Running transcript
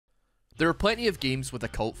There are plenty of games with a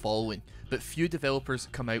cult following, but few developers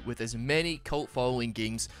come out with as many cult following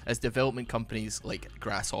games as development companies like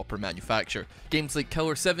Grasshopper manufacture. Games like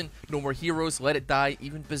Killer 7, No More Heroes, Let It Die,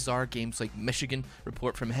 even bizarre games like Michigan,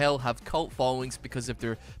 Report from Hell have cult followings because of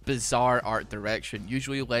their bizarre art direction,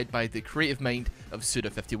 usually led by the creative mind of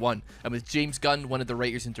Suda51, and with James Gunn, one of the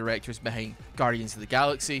writers and directors behind Guardians of the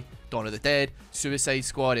Galaxy, Dawn of the Dead, Suicide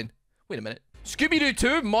Squad, and wait a minute, Scooby-Doo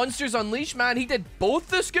 2, Monsters Unleashed, man, he did both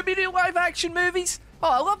the Scooby-Doo live action movies?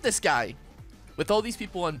 Oh, I love this guy. With all these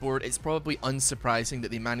people on board, it's probably unsurprising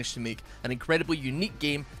that they managed to make an incredibly unique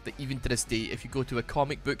game that even to this day, if you go to a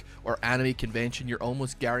comic book or anime convention, you're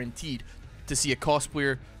almost guaranteed to see a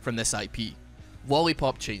cosplayer from this IP.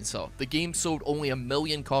 Lollipop Chainsaw. The game sold only 1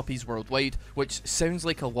 million copies worldwide, which sounds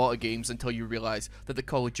like a lot of games until you realise that the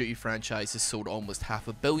Call of Duty franchise has sold almost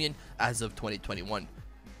 500 million as of 2021.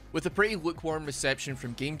 With a pretty lukewarm reception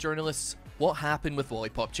from game journalists, what happened with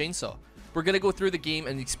Lollipop Chainsaw? We're going to go through the game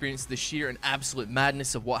and experience the sheer and absolute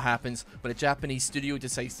madness of what happens when a Japanese studio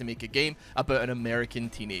decides to make a game about an American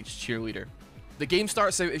teenage cheerleader. The game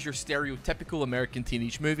starts out as your stereotypical American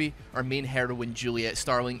teenage movie. Our main heroine, Juliet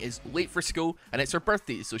Starling, is late for school and it's her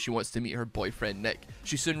birthday, so she wants to meet her boyfriend Nick.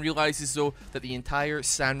 She soon realizes though that the entire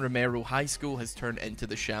San Romero High School has turned into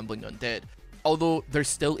the Shambling Undead, although they're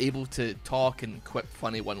still able to talk and quip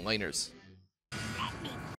funny one-liners.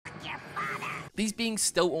 These beings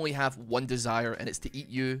still only have one desire, and it's to eat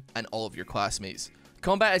you and all of your classmates.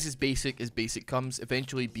 Combat is as basic comes,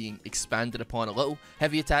 eventually being expanded upon a little.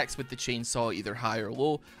 Heavy attacks with the chainsaw either high or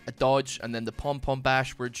low, a dodge, and then the pom-pom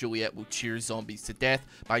bash where Juliet will cheer zombies to death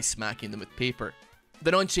by smacking them with paper.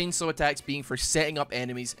 The non-chainsaw attacks being for setting up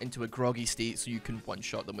enemies into a groggy state so you can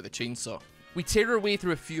one-shot them with a chainsaw. We tear our way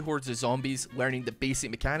through a few hordes of zombies, learning the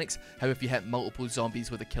basic mechanics, how if you hit multiple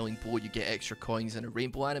zombies with a killing blow you get extra coins and a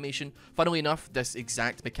rainbow animation. Funnily enough, this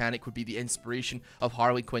exact mechanic would be the inspiration of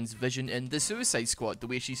Harley Quinn's vision in the Suicide Squad, the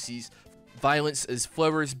way she sees violence as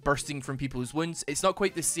flowers bursting from people's wounds. It's not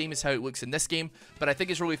quite the same as how it looks in this game, but I think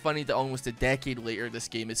it's really funny that almost a decade later this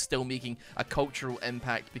game is still making a cultural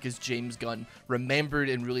impact because James Gunn remembered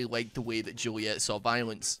and really liked the way that Juliet saw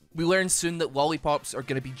violence. We learn soon that lollipops are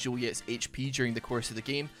going to be Juliet's HP during the course of the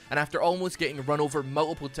game, and after almost getting run over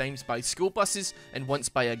multiple times by school buses and once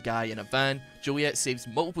by a guy in a van, Juliet saves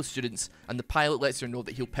multiple students and the pilot lets her know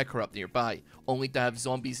that he'll pick her up nearby, only to have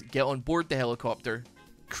zombies get on board the helicopter,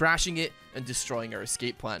 crashing it and destroying our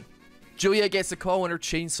escape plan. Juliet gets a call on her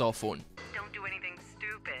chainsaw phone. Don't do anything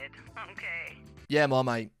stupid, okay? Yeah, Mom,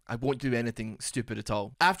 I won't do anything stupid at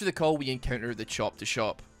all. After the call, we encounter the Chop to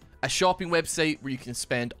Shop, a shopping website where you can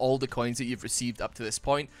spend all the coins that you've received up to this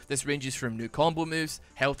point. This ranges from new combo moves,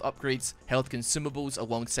 health upgrades, health consumables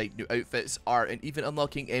alongside new outfits, art, and even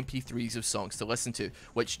unlocking MP3s of songs to listen to,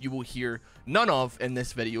 which you will hear none of in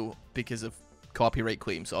this video because of copyright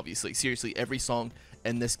claims, obviously. Seriously, every song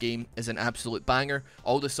in this game is an absolute banger.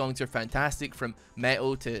 All the songs are fantastic, from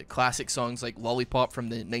metal to classic songs like Lollipop from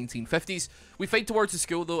the 1950s. We fight towards the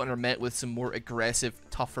school though and are met with some more aggressive,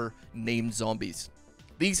 tougher named zombies.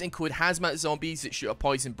 These include hazmat zombies that shoot a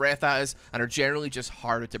poison breath at us and are generally just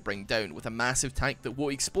harder to bring down, with a massive tank that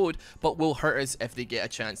won't explode but will hurt us if they get a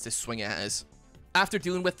chance to swing at us. After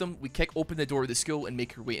dealing with them, we kick open the door of the school and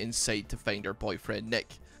make our way inside to find our boyfriend Nick.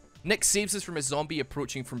 Nick saves us from a zombie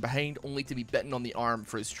approaching from behind, only to be bitten on the arm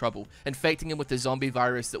for his trouble, infecting him with the zombie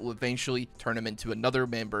virus that will eventually turn him into another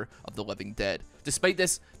member of the living dead. Despite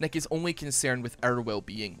this, Nick is only concerned with our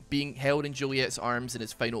well-being. Being held in Juliet's arms in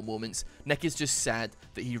his final moments, Nick is just sad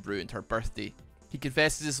that he ruined her birthday. He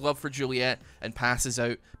confesses his love for Juliet and passes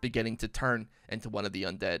out, beginning to turn into one of the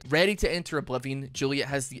undead. Ready to enter oblivion, Juliet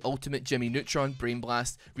has the ultimate Jimmy Neutron brain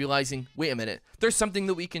blast, realizing, wait a minute, there's something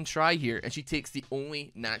that we can try here, and she takes the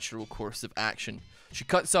only natural course of action. She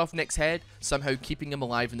cuts off Nick's head, somehow keeping him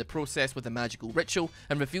alive in the process with a magical ritual,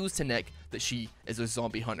 and reveals to Nick that she is a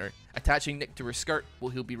zombie hunter, attaching Nick to her skirt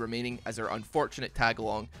while he'll be remaining as her unfortunate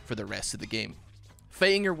tag-along for the rest of the game.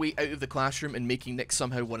 Fighting our way out of the classroom and making Nick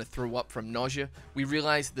somehow want to throw up from nausea, we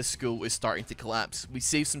realise the school is starting to collapse. We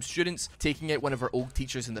save some students, taking out one of our old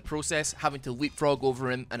teachers in the process, having to leapfrog over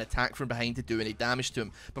him and attack from behind to do any damage to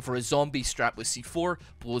him, before a zombie strapped with C4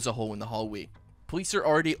 blows a hole in the hallway. Police are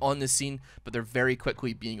already on the scene, but they're very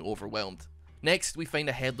quickly being overwhelmed. Next, we find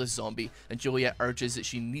a headless zombie, and Juliet urges that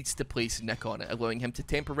she needs to place Nick on it, allowing him to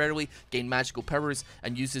temporarily gain magical powers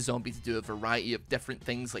and use the zombie to do a variety of different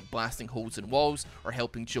things like blasting holes in walls or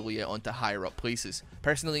helping Juliet onto higher up places.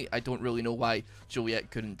 Personally, I don't really know why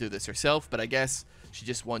Juliet couldn't do this herself, but I guess she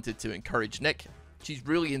just wanted to encourage Nick. She's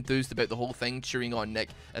really enthused about the whole thing, cheering on Nick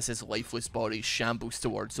as his lifeless body shambles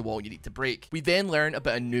towards the wall you need to break. We then learn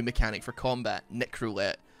about a new mechanic for combat, Nick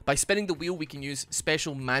Roulette. By spinning the wheel, we can use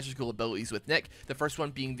special magical abilities with Nick, the first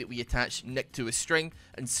one being that we attach Nick to a string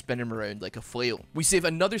and spin him around like a flail. We save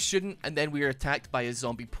another student and then we are attacked by a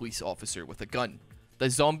zombie police officer with a gun. The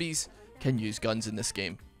zombies can use guns in this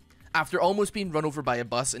game. After almost being run over by a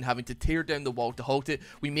bus and having to tear down the wall to halt it,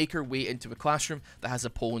 we make our way into a classroom that has a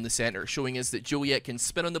pole in the centre, showing us that Juliet can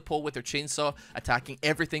spin on the pole with her chainsaw, attacking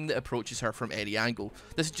everything that approaches her from any angle.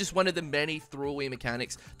 This is just one of the many throwaway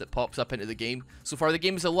mechanics that pops up into the game. So far the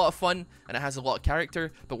game is a lot of fun and it has a lot of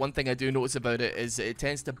character, but one thing I do notice about it is it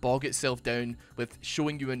tends to bog itself down with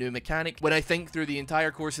showing you a new mechanic, when I think through the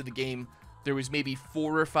entire course of the game there was maybe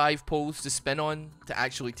 4 or 5 poles to spin on to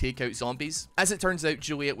actually take out zombies. As it turns out,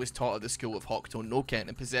 Juliet was taught at the school of Hokuto no Ken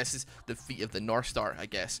and possesses the feat of the North Star, I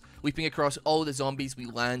guess. Leaping across all the zombies, we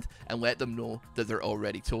land and let them know that they're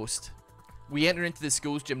already toast. We enter into the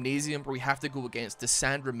school's gymnasium where we have to go against the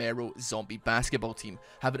San Romero zombie basketball team,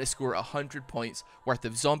 having to score 100 points worth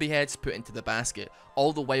of zombie heads put into the basket.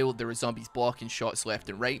 All the while there are zombies blocking shots left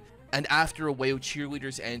and right. And after a while,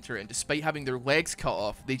 cheerleaders enter, and despite having their legs cut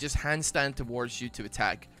off, they just handstand towards you to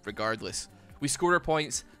attack, regardless. We score our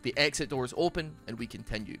points, the exit doors open, and we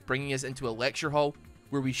continue, bringing us into a lecture hall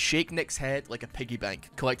where we shake Nick's head like a piggy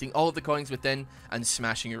bank, collecting all of the coins within and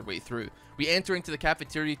smashing our way through. We enter into the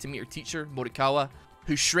cafeteria to meet our teacher, Morikawa,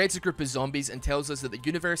 who shreds a group of zombies and tells us that the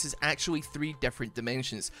universe is actually 3 different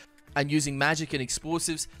dimensions. And using magic and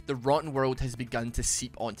explosives, the rotten world has begun to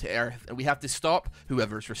seep onto Earth, and we have to stop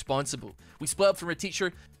whoever's responsible. We split up from our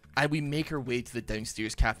teacher, and we make our way to the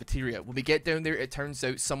downstairs cafeteria. When we get down there, it turns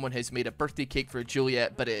out someone has made a birthday cake for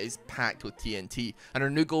Juliet, but it is packed with TNT. And our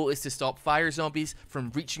new goal is to stop fire zombies from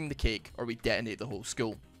reaching the cake, or we detonate the whole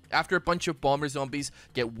school. After a bunch of bomber zombies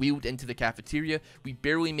get wheeled into the cafeteria, we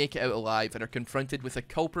barely make it out alive and are confronted with a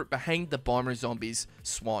culprit behind the bomber zombies,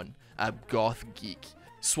 Swan, a goth geek.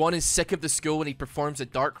 Swan is sick of the school and he performs a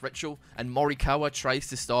dark ritual, and Morikawa tries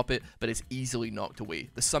to stop it but is easily knocked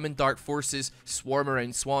away. The summoned dark forces swarm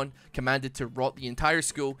around Swan, commanded to rot the entire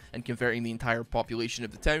school and converting the entire population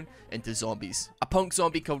of the town into zombies. A punk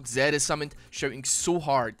zombie called Zed is summoned, shouting so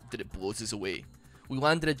hard that it blows us away. We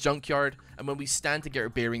land in a junkyard, and when we stand to get our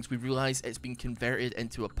bearings, we realise it's been converted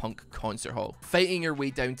into a punk concert hall. Fighting our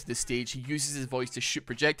way down to the stage, he uses his voice to shoot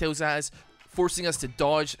projectiles at us, forcing us to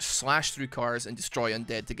dodge, slash through cars, and destroy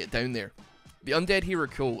undead to get down there. The undead here are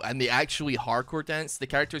cool, and they actually hardcore dance. The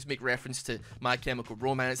characters make reference to My Chemical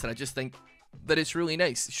Romance, and I just think that it's really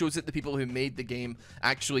nice. It shows that the people who made the game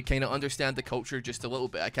actually kind of understand the culture just a little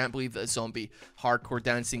bit. I can't believe that a zombie hardcore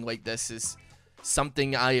dancing like this is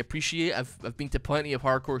something I appreciate. I've been to plenty of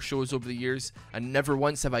hardcore shows over the years, and never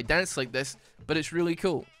once have I danced like this, but it's really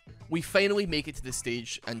cool. We finally make it to the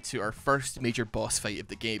stage and to our first major boss fight of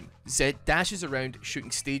the game. Zed dashes around,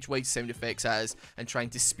 shooting stage-wide sound effects at us and trying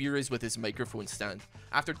to spear us with his microphone stand.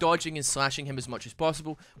 After dodging and slashing him as much as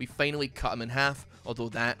possible, we finally cut him in half, although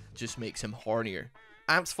that just makes him hornier.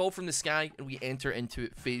 Amps fall from the sky and we enter into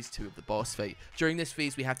phase 2 of the boss fight. During this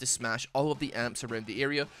phase we have to smash all of the amps around the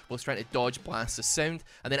area whilst trying to dodge blasts of sound,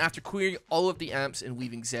 and then after clearing all of the amps and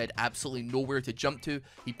leaving Zed absolutely nowhere to jump to,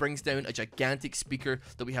 he brings down a gigantic speaker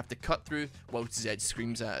that we have to cut through whilst Zed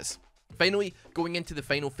screams at us. Finally, going into the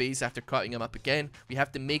final phase after cutting him up again, we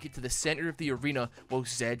have to make it to the center of the arena while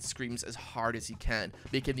Zed screams as hard as he can,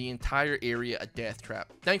 making the entire area a death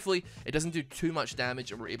trap. Thankfully, it doesn't do too much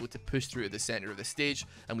damage and we're able to push through to the center of the stage,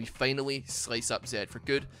 and we finally slice up Zed for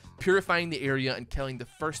good, purifying the area and killing the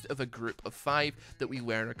first of a group of 5 that we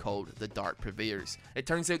learn are called the Dark Purveyors. It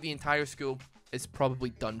turns out the entire school is probably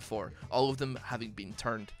done for, all of them having been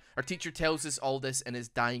turned. Our teacher tells us all this in his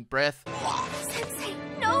dying breath. Sensei,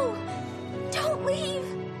 no! Don't leave!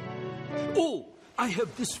 Oh, I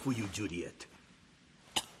have this for you, Juliet.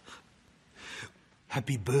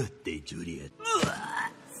 Happy birthday, Juliet.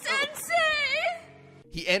 Sensei!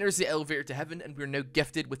 He enters the elevator to heaven and we're now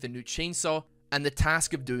gifted with a new chainsaw and the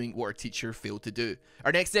task of doing what our teacher failed to do.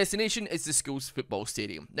 Our next destination is the school's football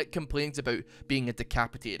stadium. Nick complains about being a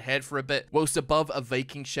decapitated head for a bit, whilst above a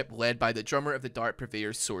Viking ship led by the drummer of the Dark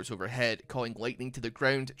Purveyors soars overhead, calling lightning to the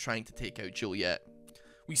ground, trying to take out Juliet.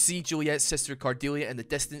 We see Juliet's sister Cordelia in the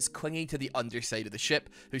distance clinging to the underside of the ship,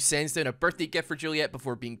 who sends down a birthday gift for Juliet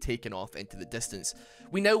before being taken off into the distance.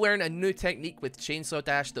 We now learn a new technique with Chainsaw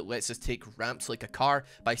Dash that lets us take ramps like a car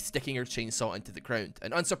by sticking our chainsaw into the ground,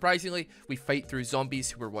 and unsurprisingly, we fight through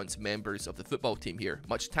zombies who were once members of the football team here,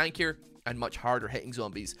 much tankier and much harder hitting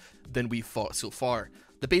zombies than we've fought so far.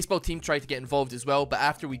 The baseball team tried to get involved as well, but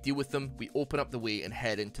after we deal with them, we open up the way and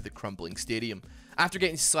head into the crumbling stadium. After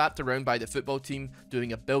getting slapped around by the football team,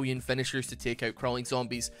 doing a billion finishers to take out crawling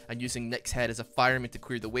zombies, and using Nick's head as a fireman to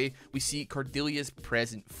clear the way, we see Cordelia's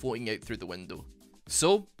present floating out through the window.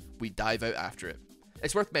 So we dive out after it.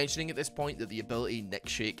 It's worth mentioning at this point that the ability Nick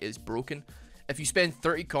Shake is broken. If you spend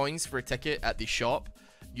 30 coins for a ticket at the shop,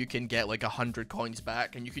 you can get like 100 coins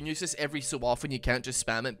back, and you can use this every so often. You can't just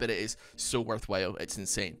spam it, but it is so worthwhile. It's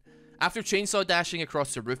insane. After chainsaw dashing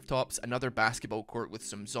across the rooftops, another basketball court with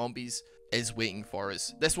some zombies is waiting for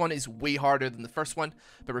us. This one is way harder than the first one,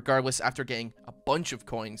 but regardless, after getting a bunch of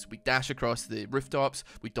coins, we dash across the rooftops,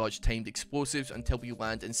 we dodge timed explosives until we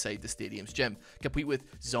land inside the stadium's gym, complete with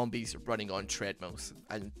zombies running on treadmills.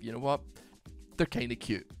 And you know what? They're kinda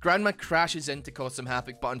cute. Grandma crashes in to cause some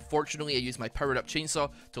havoc, but unfortunately I use my powered up chainsaw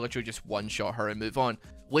to literally just one-shot her and move on.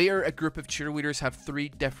 Later, a group of cheerleaders have 3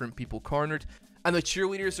 different people cornered, and the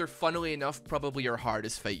cheerleaders are, funnily enough, probably our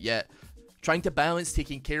hardest fight yet. Trying to balance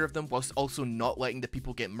taking care of them whilst also not letting the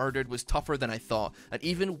people get murdered was tougher than I thought, and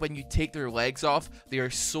even when you take their legs off, they are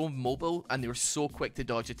so mobile and they're so quick to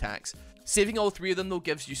dodge attacks. Saving all 3 of them though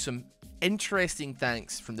gives you some interesting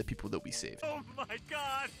thanks from the people that we saved. Oh my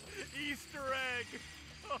god! Easter egg!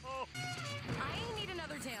 Oh. I need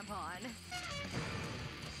another tampon.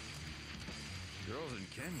 Girls in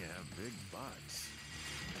Kenya have big butts.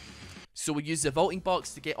 So we use the vaulting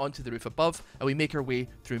box to get onto the roof above, and we make our way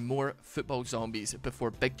through more football zombies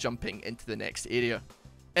before big jumping into the next area.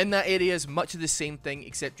 In that area is much of the same thing,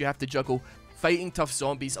 except you have to juggle fighting tough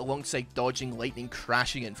zombies alongside dodging lightning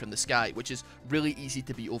crashing in from the sky, which is really easy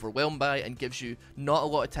to be overwhelmed by and gives you not a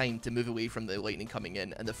lot of time to move away from the lightning coming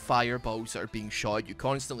in and the fireballs that are being shot at you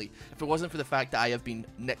constantly. If it wasn't for the fact that I have been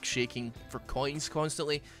Nick shaking for coins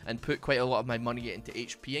constantly and put quite a lot of my money into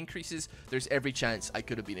HP increases, there's every chance I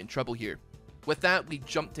could have been in trouble here. With that, we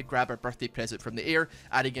jump to grab our birthday present from the air,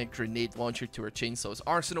 adding a grenade launcher to our chainsaw's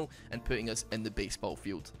arsenal and putting us in the baseball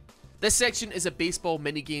field. This section is a baseball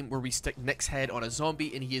minigame where we stick Nick's head on a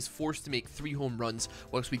zombie and he is forced to make 3 home runs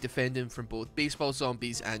whilst we defend him from both baseball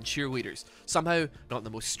zombies and cheerleaders. Somehow, not the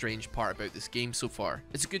most strange part about this game so far.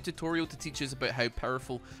 It's a good tutorial to teach us about how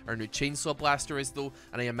powerful our new chainsaw blaster is though,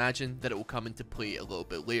 and I imagine that it will come into play a little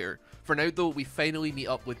bit later. For now though, we finally meet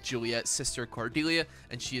up with Juliet's sister Cordelia,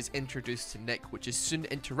 and she is introduced to Nick, which is soon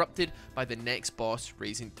interrupted by the next boss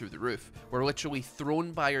raising through the roof. We're literally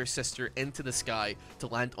thrown by our sister into the sky to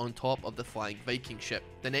land on top of the flying Viking ship.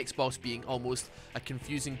 The next boss being almost a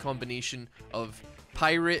confusing combination of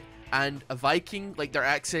pirate and a Viking. Like, their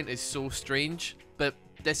accent is so strange, but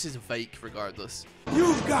this is Vike regardless.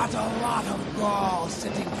 You've got a lot of gall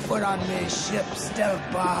setting foot on this ship,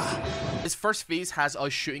 Stelpa. His first phase has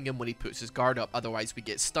us shooting him when he puts his guard up, otherwise we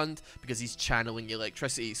get stunned because he's channeling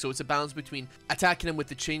electricity. So it's a balance between attacking him with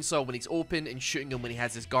the chainsaw when he's open and shooting him when he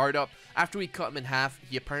has his guard up. After we cut him in half,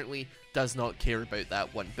 he apparently does not care about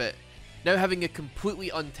that one bit. Now having a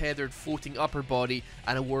completely untethered floating upper body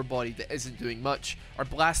and a lower body that isn't doing much, our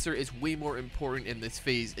blaster is way more important in this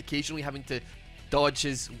phase, occasionally having to dodge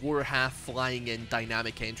his lower half flying in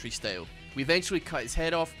dynamic entry style. We eventually cut his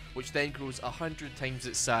head off, which then grows 100 times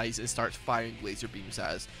its size and starts firing laser beams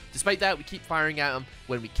at us. Despite that, we keep firing at him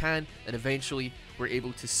when we can, and eventually we're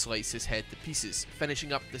able to slice his head to pieces,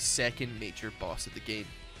 finishing up the second major boss of the game.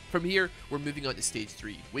 From here, we're moving on to stage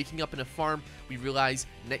 3. Waking up in a farm, we realize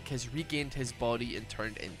Nick has regained his body and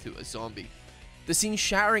turned into a zombie. The scene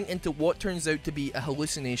shattering into what turns out to be a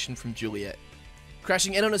hallucination from Juliet.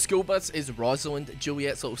 Crashing in on a school bus is Rosalind,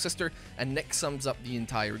 Juliet's little sister, and Nick sums up the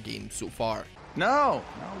entire game so far. No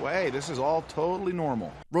way, this is all totally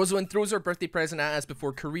normal. Rosalind throws her birthday present at us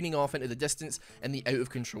before careening off into the distance in the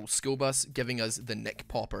out-of-control school bus, giving us the Nick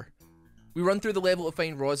Popper. We run through the level to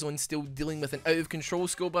find Rosalind still dealing with an out-of-control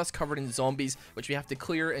school bus covered in zombies, which we have to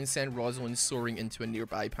clear and send Rosalind soaring into a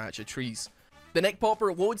nearby patch of trees. The Nick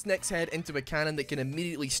Popper loads Nick's head into a cannon that can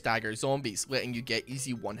immediately stagger zombies, letting you get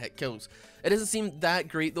easy one-hit kills. It doesn't seem that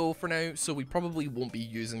great though for now, so we probably won't be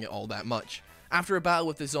using it all that much. After a battle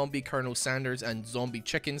with the zombie Colonel Sanders and zombie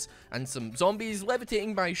chickens, and some zombies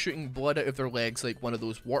levitating by shooting blood out of their legs like one of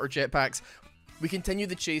those water jetpacks, we continue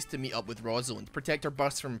the chase to meet up with Rosalind, protect our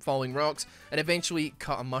bus from falling rocks, and eventually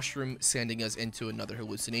cut a mushroom, sending us into another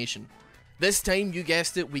hallucination. This time, you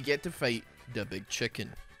guessed it, we get to fight the big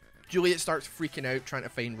chicken. Juliet starts freaking out trying to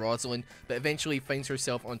find Rosalind, but eventually finds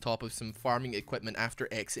herself on top of some farming equipment after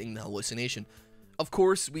exiting the hallucination. Of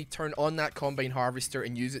course, we turn on that combine harvester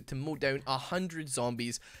and use it to mow down 100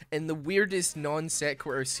 zombies in the weirdest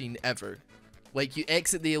non-sequitur scene ever. Like, you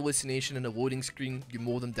exit the hallucination in a loading screen, you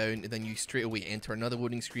mow them down, and then you straight away enter another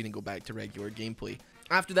loading screen and go back to regular gameplay.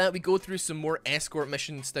 After that, we go through some more escort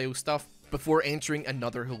mission style stuff before entering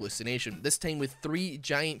another hallucination, this time with 3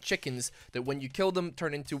 giant chickens that when you kill them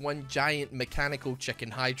turn into one giant mechanical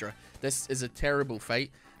chicken hydra. This is a terrible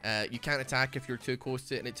fight, You can't attack if you're too close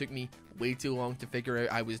to it, and it took me way too long to figure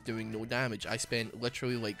out I was doing no damage. I spent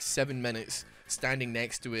literally like 7 minutes standing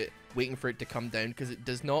next to it, waiting for it to come down, because it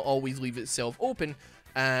does not always leave itself open,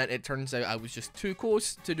 and it turns out I was just too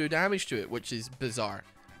close to do damage to it, which is bizarre.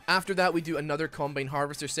 After that, we do another Combine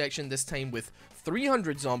Harvester section, this time with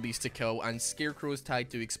 300 zombies to kill and scarecrows tied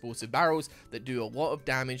to explosive barrels that do a lot of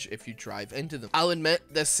damage if you drive into them. I'll admit,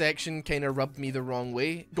 this section kind of rubbed me the wrong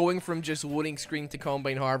way. Going from just loading screen to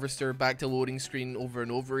Combine Harvester back to loading screen over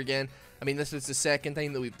and over again. I mean, this is the second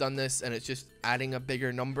time that we've done this, and it's just adding a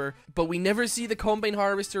bigger number. But we never see the Combine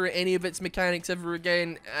Harvester or any of its mechanics ever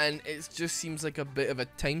again, and it just seems like a bit of a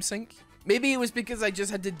time sink. Maybe it was because I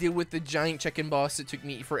just had to deal with the giant chicken boss that took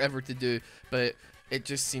me forever to do, but it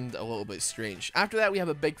just seemed a little bit strange. After that, we have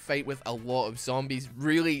a big fight with a lot of zombies.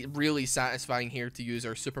 Really satisfying here to use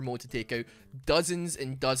our super mode to take out dozens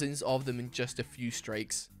and dozens of them in just a few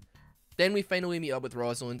strikes. Then we finally meet up with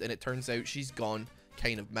Rosalind, and it turns out she's gone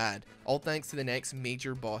kind of mad, all thanks to the next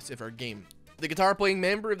major boss of our game. The guitar-playing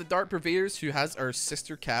member of the Dark Purveyors who has our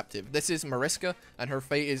sister captive. This is Mariska, and her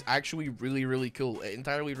fight is actually really cool. It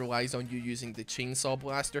entirely relies on you using the Chainsaw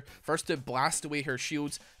Blaster, first to blast away her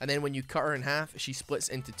shields, and then when you cut her in half, she splits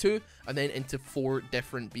into 2, and then into 4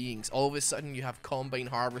 different beings. All of a sudden, you have Combine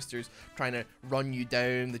Harvesters trying to run you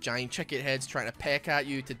down, the giant chicken heads trying to peck at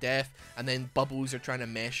you to death, and then bubbles are trying to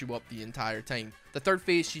mess you up the entire time. The third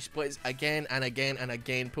phase, she splits again and again and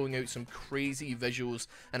again, pulling out some crazy visuals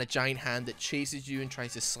and a giant hand that chases you and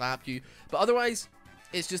tries to slap you. But otherwise,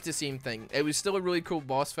 it's just the same thing. It was still a really cool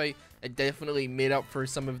boss fight. It definitely made up for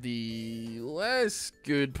some of the less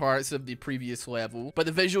good parts of the previous level. But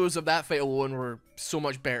the visuals of that fight alone were so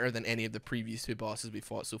much better than any of the previous 2 bosses we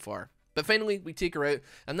fought so far. But finally, we take her out,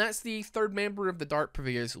 and that's the third member of the Dark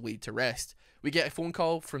Purveyors laid to rest. We get a phone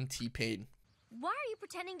call from T-Pain. Why are you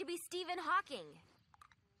pretending to be Stephen Hawking?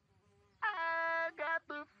 I got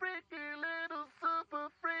the freaky little super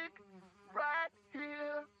freak right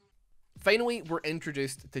here. Finally, we're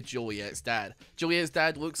introduced to Juliet's dad. Juliet's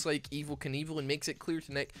dad looks like Evel Knievel and makes it clear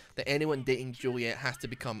to Nick that anyone dating Juliet has to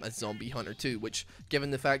become a zombie hunter too, which,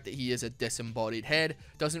 given the fact that he is a disembodied head,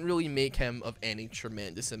 doesn't really make him of any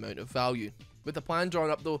tremendous amount of value. With the plan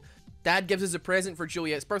drawn up though, Dad gives us a present for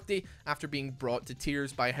Juliet's birthday after being brought to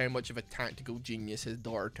tears by how much of a tactical genius his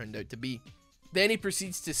daughter turned out to be. Then he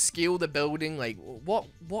proceeds to scale the building like, what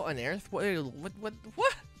on earth?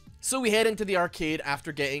 What? So we head into the arcade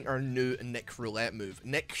after getting our new Nick Roulette move,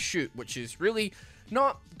 Nick Shoot, which is really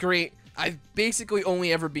not great. I've basically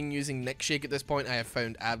only ever been using Nick Shake at this point. I have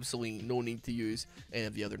found absolutely no need to use any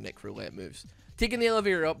of the other Nick Roulette moves. Taking the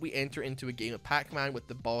elevator up, we enter into a game of Pac-Man with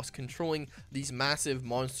the boss controlling these massive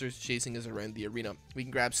monsters chasing us around the arena. We can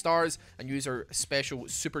grab stars and use our special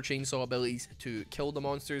super chainsaw abilities to kill the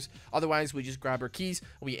monsters. Otherwise, we just grab our keys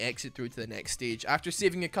and we exit through to the next stage. After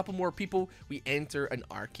saving a couple more people, we enter an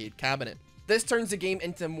arcade cabinet. This turns the game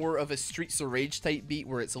into more of a Streets of Rage type beat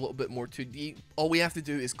where it's a little bit more 2D. All we have to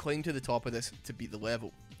do is climb to the top of this to beat the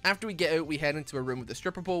level. After we get out, we head into a room with a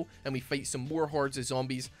stripper pole and we fight some more hordes of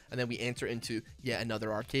zombies, and then we enter into yet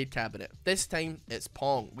another arcade cabinet. This time, it's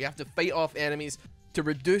Pong. We have to fight off enemies to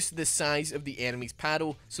reduce the size of the enemy's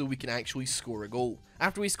paddle so we can actually score a goal.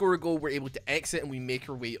 After we score a goal, we're able to exit and we make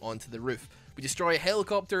our way onto the roof. We destroy a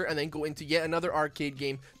helicopter and then go into yet another arcade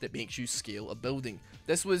game that makes you scale a building.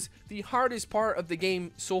 This was the hardest part of the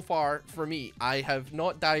game so far for me. I have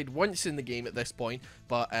not died once in the game at this point,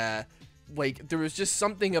 but like, there was just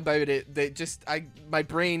something about it that just, my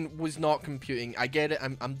brain was not computing. I get it,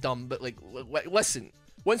 I'm dumb, but like, listen.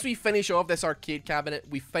 Once we finish off this arcade cabinet,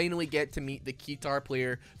 we finally get to meet the guitar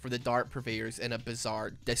player for the Dark Purveyors in a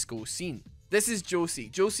bizarre disco scene. This is Josie.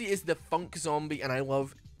 Josie is the funk zombie, and I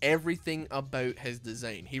love everything about his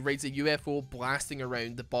design. He rides a UFO blasting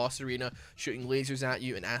around the boss arena, shooting lasers at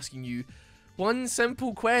you and asking you one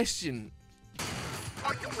simple question.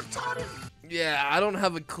 Are you retarded? Yeah, I don't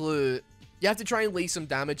have a clue. You have to try and lay some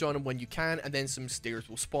damage on him when you can, and then some stairs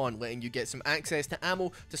will spawn, letting you get some access to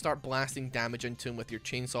ammo to start blasting damage into him with your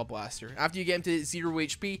chainsaw blaster. After you get him to 0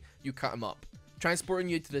 HP, you cut him up, transporting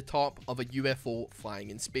you to the top of a UFO flying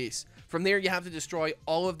in space. From there, you have to destroy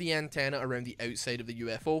all of the antenna around the outside of the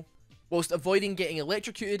UFO, whilst avoiding getting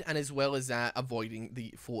electrocuted, and as well as that, avoiding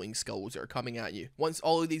the floating skulls that are coming at you. Once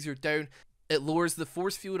all of these are down, it lowers the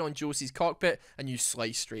force field on Josie's cockpit and you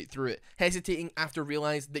slice straight through it, hesitating after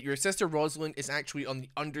realizing that your sister Rosalind is actually on the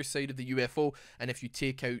underside of the UFO, and if you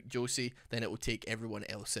take out Josie, then it will take everyone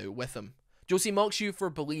else out with him. Josie mocks you for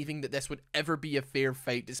believing that this would ever be a fair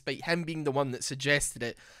fight, despite him being the one that suggested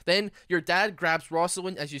it. Then, your dad grabs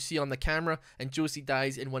Rosalind, as you see on the camera, and Josie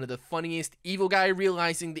dies in one of the funniest evil guy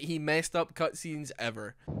realizing that he messed up cutscenes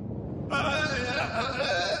ever.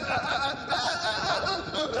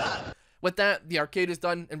 With that, the arcade is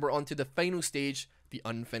done, and we're on to the final stage, the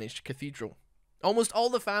unfinished cathedral. Almost all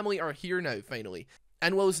the family are here now, finally.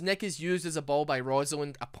 And whilst Nick is used as a ball by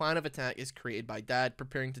Rosalind, a plan of attack is created by Dad,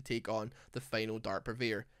 preparing to take on the final Dark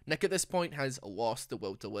Purveyor. Nick at this point has lost the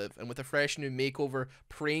will to live, and with a fresh new makeover,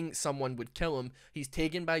 praying someone would kill him, he's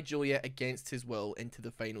taken by Juliet against his will into the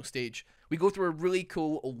final stage. We go through a really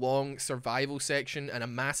cool long survival section and a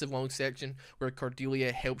massive long section where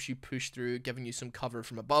Cordelia helps you push through, giving you some cover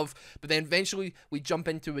from above, but then eventually we jump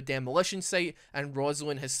into a demolition site and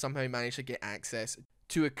Rosalind has somehow managed to get access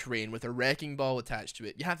to a crane with a wrecking ball attached to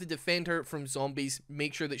it. You have to defend her from zombies,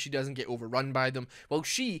 make sure that she doesn't get overrun by them, while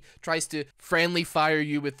she tries to friendly fire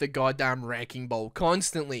you with the goddamn wrecking ball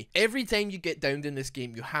constantly. Every time you get downed in this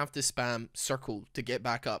game, you have to spam circle to get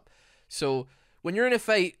back up. So when you're in a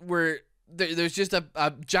fight where there's just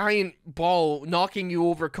a giant ball knocking you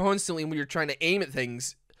over constantly when you're trying to aim at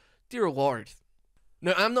things, dear lord.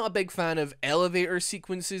 Now, I'm not a big fan of elevator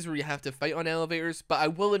sequences where you have to fight on elevators, but I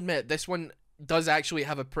will admit this one does actually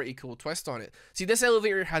have a pretty cool twist on it. See, this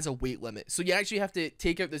elevator has a weight limit, so you actually have to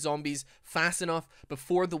take out the zombies fast enough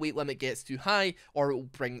before the weight limit gets too high, or it will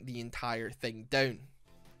bring the entire thing down.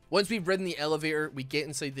 Once we've ridden the elevator, we get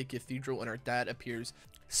inside the cathedral and our dad appears,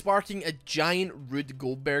 sparking a giant Rube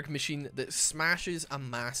Goldberg machine that smashes a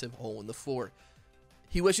massive hole in the floor.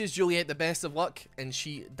 He wishes Juliet the best of luck, and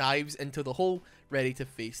she dives into the hole, ready to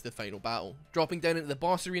face the final battle. Dropping down into the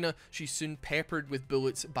boss arena, she's soon peppered with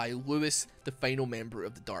bullets by Lewis, the final member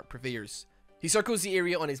of the Dark Purveyors. He circles the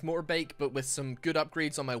area on his motorbike, but with some good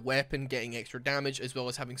upgrades on my weapon, getting extra damage, as well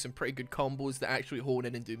as having some pretty good combos that actually hone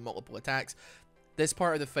in and do multiple attacks. This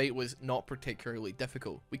part of the fight was not particularly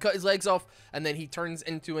difficult. We cut his legs off, and then he turns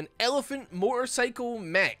into an elephant motorcycle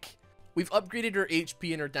mech. We've upgraded our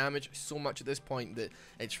HP and our damage so much at this point that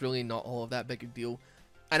it's really not all of that big a deal.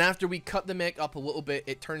 And after we cut the mech up a little bit,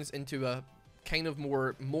 it turns into a kind of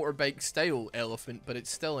more motorbike style elephant, but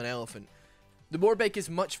it's still an elephant. The motorbike is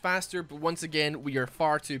much faster, but once again, we are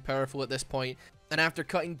far too powerful at this point. And after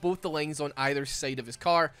cutting both the lines on either side of his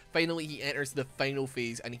car, finally he enters the final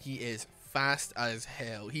phase and he is fast as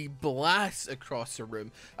hell. He blasts across the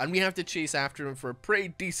room and we have to chase after him for a pretty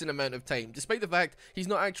decent amount of time. Despite the fact he's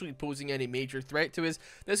not actually posing any major threat to us,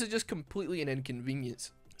 this is just completely an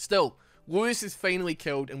inconvenience. Still, Lewis is finally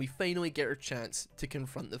killed and we finally get our chance to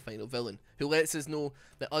confront the final villain, who lets us know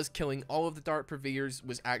that us killing all of the Dark Purveyors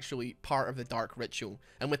was actually part of the Dark Ritual.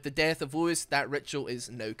 And with the death of Lewis, that ritual is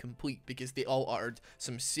now complete because they all uttered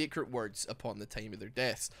some sacred words upon the time of their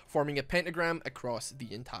deaths, forming a pentagram across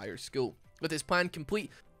the entire school. With his plan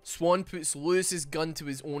complete, Swan puts Lewis's gun to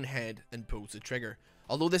his own head and pulls the trigger.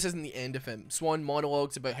 Although this isn't the end of him, Swan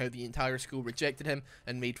monologues about how the entire school rejected him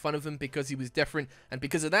and made fun of him because he was different, and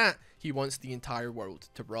because of that, he wants the entire world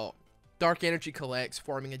to rot. Dark energy collects,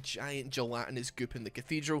 forming a giant gelatinous goop in the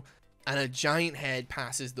cathedral, and a giant head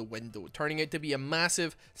passes the window, turning out to be a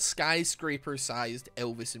massive, skyscraper-sized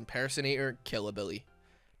Elvis impersonator, Killer Billy.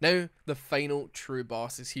 Now, the final true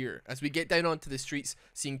boss is here. As we get down onto the streets,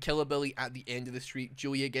 seeing Killer Billy at the end of the street,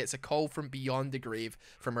 Julia gets a call from beyond the grave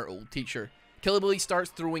from her old teacher. Killer Billy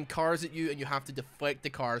starts throwing cars at you and you have to deflect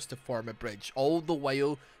the cars to form a bridge. All the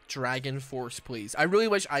while, Dragon Force plays. I really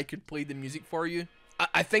wish I could play the music for you.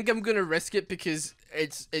 I think I'm going to risk it because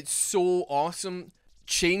it's so awesome.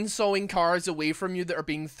 Chainsawing cars away from you that are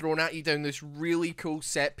being thrown at you down this really cool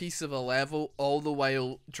set piece of a level, all the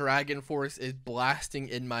while Dragon Force is blasting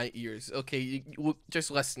in my ears. Okay,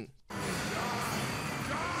 just listen.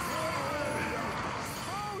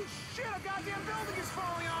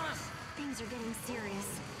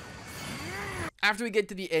 After we get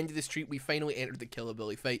to the end of the street, we finally enter the Killer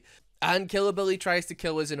Billy fight, and Killer Billy tries to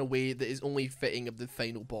kill us in a way that is only fitting of the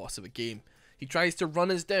final boss of a game. He tries to run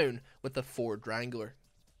us down with a Ford Wrangler.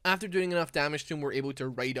 After doing enough damage to him, we're able to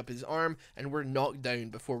ride up his arm, and we're knocked down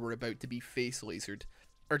before we're about to be face lasered.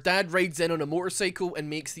 Our dad rides in on a motorcycle and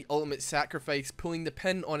makes the ultimate sacrifice, pulling the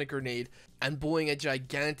pin on a grenade and blowing a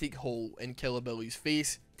gigantic hole in Killer Billy's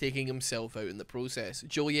face, taking himself out in the process.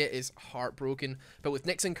 Juliet is heartbroken, but with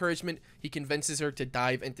Nick's encouragement, he convinces her to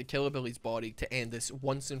dive into Killer Billy's body to end this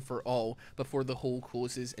once and for all before the hole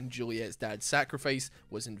closes and Juliet's dad's sacrifice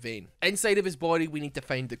was in vain. Inside of his body, we need to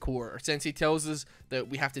find the core. Our sensei tells us that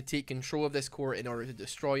we have to take control of this core in order to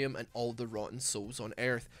destroy him and all the rotten souls on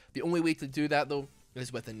Earth. The only way to do that, though,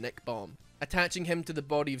 is with a Nick bomb, attaching him to the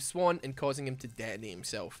body of Swan and causing him to detonate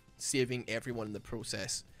himself, saving everyone in the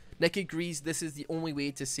process. Nick agrees this is the only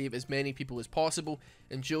way to save as many people as possible,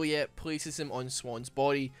 and Juliet places him on Swan's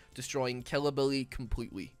body, destroying Killability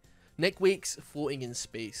completely. Nick wakes floating in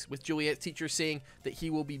space, with Juliet's teacher saying that he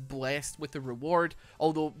will be blessed with a reward,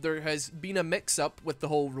 although there has been a mix-up with the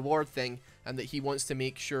whole reward thing, and that he wants to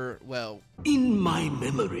make sure, well... In my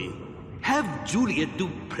memory, have Juliet do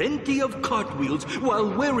plenty of cartwheels while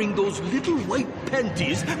wearing those little white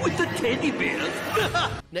panties with the teddy bears.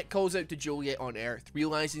 Nick calls out to Juliet on Earth,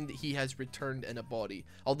 realizing that he has returned in a body,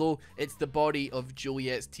 although it's the body of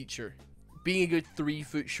Juliet's teacher, being a good 3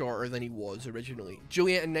 foot shorter than he was originally.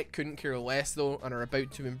 Juliet and Nick couldn't care less though, and are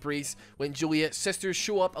about to embrace when Juliet's sisters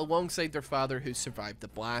show up alongside their father, who survived the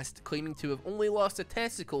blast, claiming to have only lost a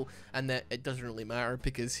testicle and that it doesn't really matter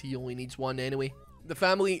because he only needs one anyway. The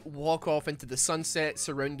family walk off into the sunset,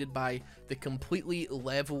 surrounded by the completely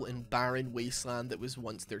level and barren wasteland that was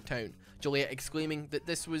once their town, Juliet exclaiming that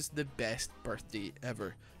this was the best birthday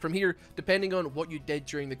ever. From here, depending on what you did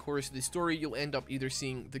during the course of the story, you'll end up either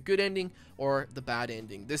seeing the good ending or the bad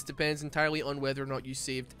ending. This depends entirely on whether or not you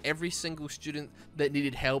saved every single student that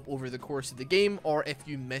needed help over the course of the game, or if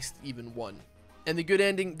you missed even one. In the good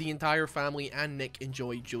ending, the entire family and Nick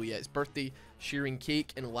enjoy Juliet's birthday, sharing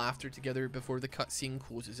cake and laughter together before the cutscene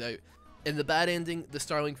closes out. In the bad ending, the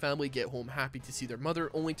Starling family get home happy to see their mother,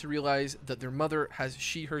 only to realize that their mother has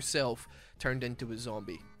she herself turned into a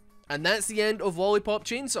zombie. And that's the end of Lollipop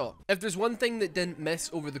Chainsaw. If there's one thing that didn't miss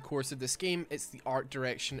over the course of this game, it's the art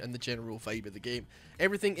direction and the general vibe of the game.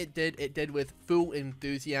 Everything it did with full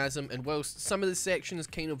enthusiasm, and whilst some of the sections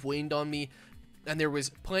kind of waned on me, and there was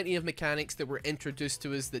plenty of mechanics that were introduced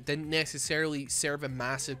to us that didn't necessarily serve a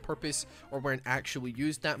massive purpose or weren't actually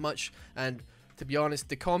used that much, and to be honest,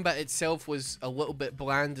 the combat itself was a little bit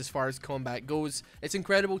bland as far as combat goes. It's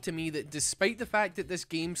incredible to me that despite the fact that this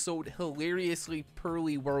game sold hilariously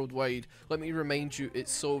poorly worldwide, let me remind you, it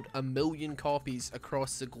sold 1 million copies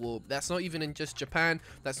across the globe. That's not even in just Japan,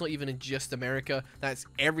 that's not even in just America, that's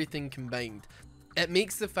everything combined. It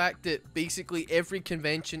makes the fact that basically every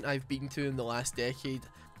convention I've been to in the last decade,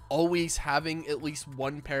 always having at least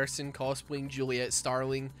one person cosplaying Juliet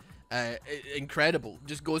Starling, incredible.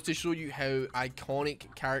 Just goes to show you how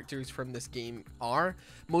iconic characters from this game are.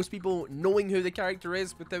 Most people knowing who the character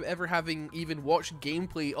is without ever having even watched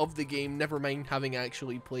gameplay of the game, never mind having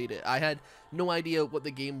actually played it. I had no idea what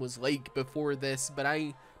the game was like before this, but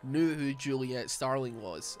I knew who Juliet Starling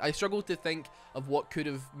was. I struggled to think of what could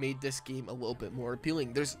have made this game a little bit more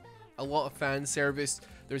appealing. There's a lot of fan service,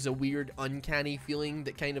 there's a weird uncanny feeling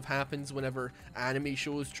that kind of happens whenever anime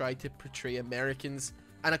shows try to portray Americans,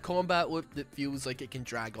 and a combat loop that feels like it can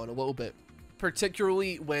drag on a little bit.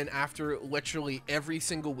 Particularly when after literally every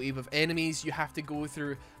single wave of enemies, you have to go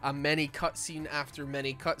through a mini cutscene after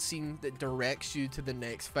mini cutscene that directs you to the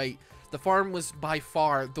next fight. The farm was by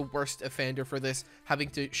far the worst offender for this, having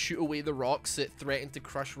to shoot away the rocks that threatened to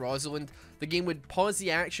crush Rosalind. The game would pause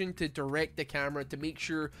the action to direct the camera to make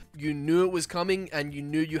sure you knew it was coming and you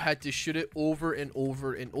knew you had to shoot it over and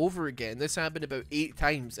over and over again. This happened about 8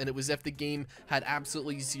 times, and it was as if the game had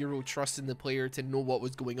absolutely zero trust in the player to know what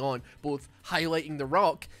was going on, both highlighting the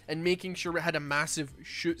rock and making sure it had a massive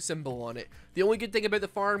shoot symbol on it. The only good thing about the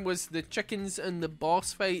farm was the chickens and the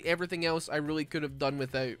boss fight. Everything else I really could have done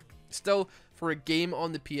without. Still, for a game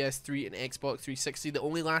on the PS3 and Xbox 360 that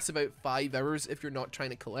only lasts about 5 hours if you're not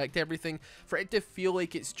trying to collect everything, for it to feel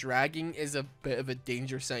like it's dragging is a bit of a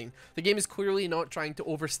danger sign. The game is clearly not trying to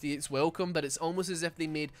overstay its welcome, but it's almost as if they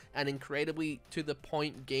made an incredibly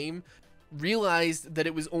to-the-point game, realized that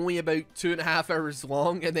it was only about 2.5 hours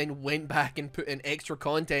long, and then went back and put in extra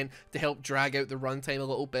content to help drag out the runtime a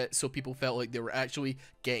little bit so people felt like they were actually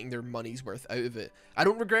getting their money's worth out of it. I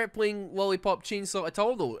don't regret playing Lollipop Chainsaw at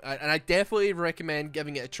all though, and I definitely recommend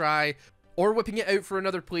giving it a try, or whipping it out for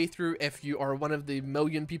another playthrough if you are one of the 1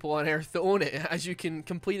 million people on Earth that own it, as you can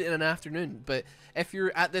complete it in an afternoon. But if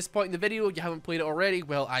you're at this point in the video, you haven't played it already,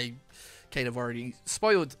 well, I kind of already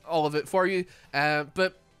spoiled all of it for you,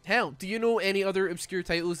 but hell, do you know any other obscure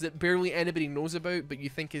titles that barely anybody knows about but you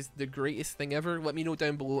think is the greatest thing ever? Let me know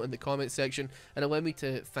down below in the comment section, and allow me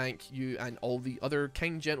to thank you and all the other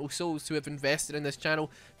kind, gentle souls who have invested in this channel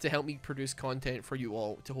to help me produce content for you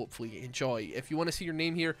all to hopefully enjoy. If you want to see your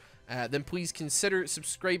name here, then please consider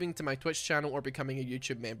subscribing to my Twitch channel or becoming a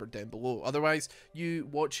YouTube member down below. Otherwise, you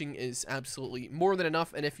watching is absolutely more than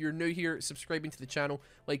enough, and if you're new here, subscribing to the channel,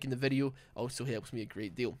 liking the video also helps me a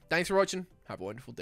great deal. Thanks for watching, have a wonderful day.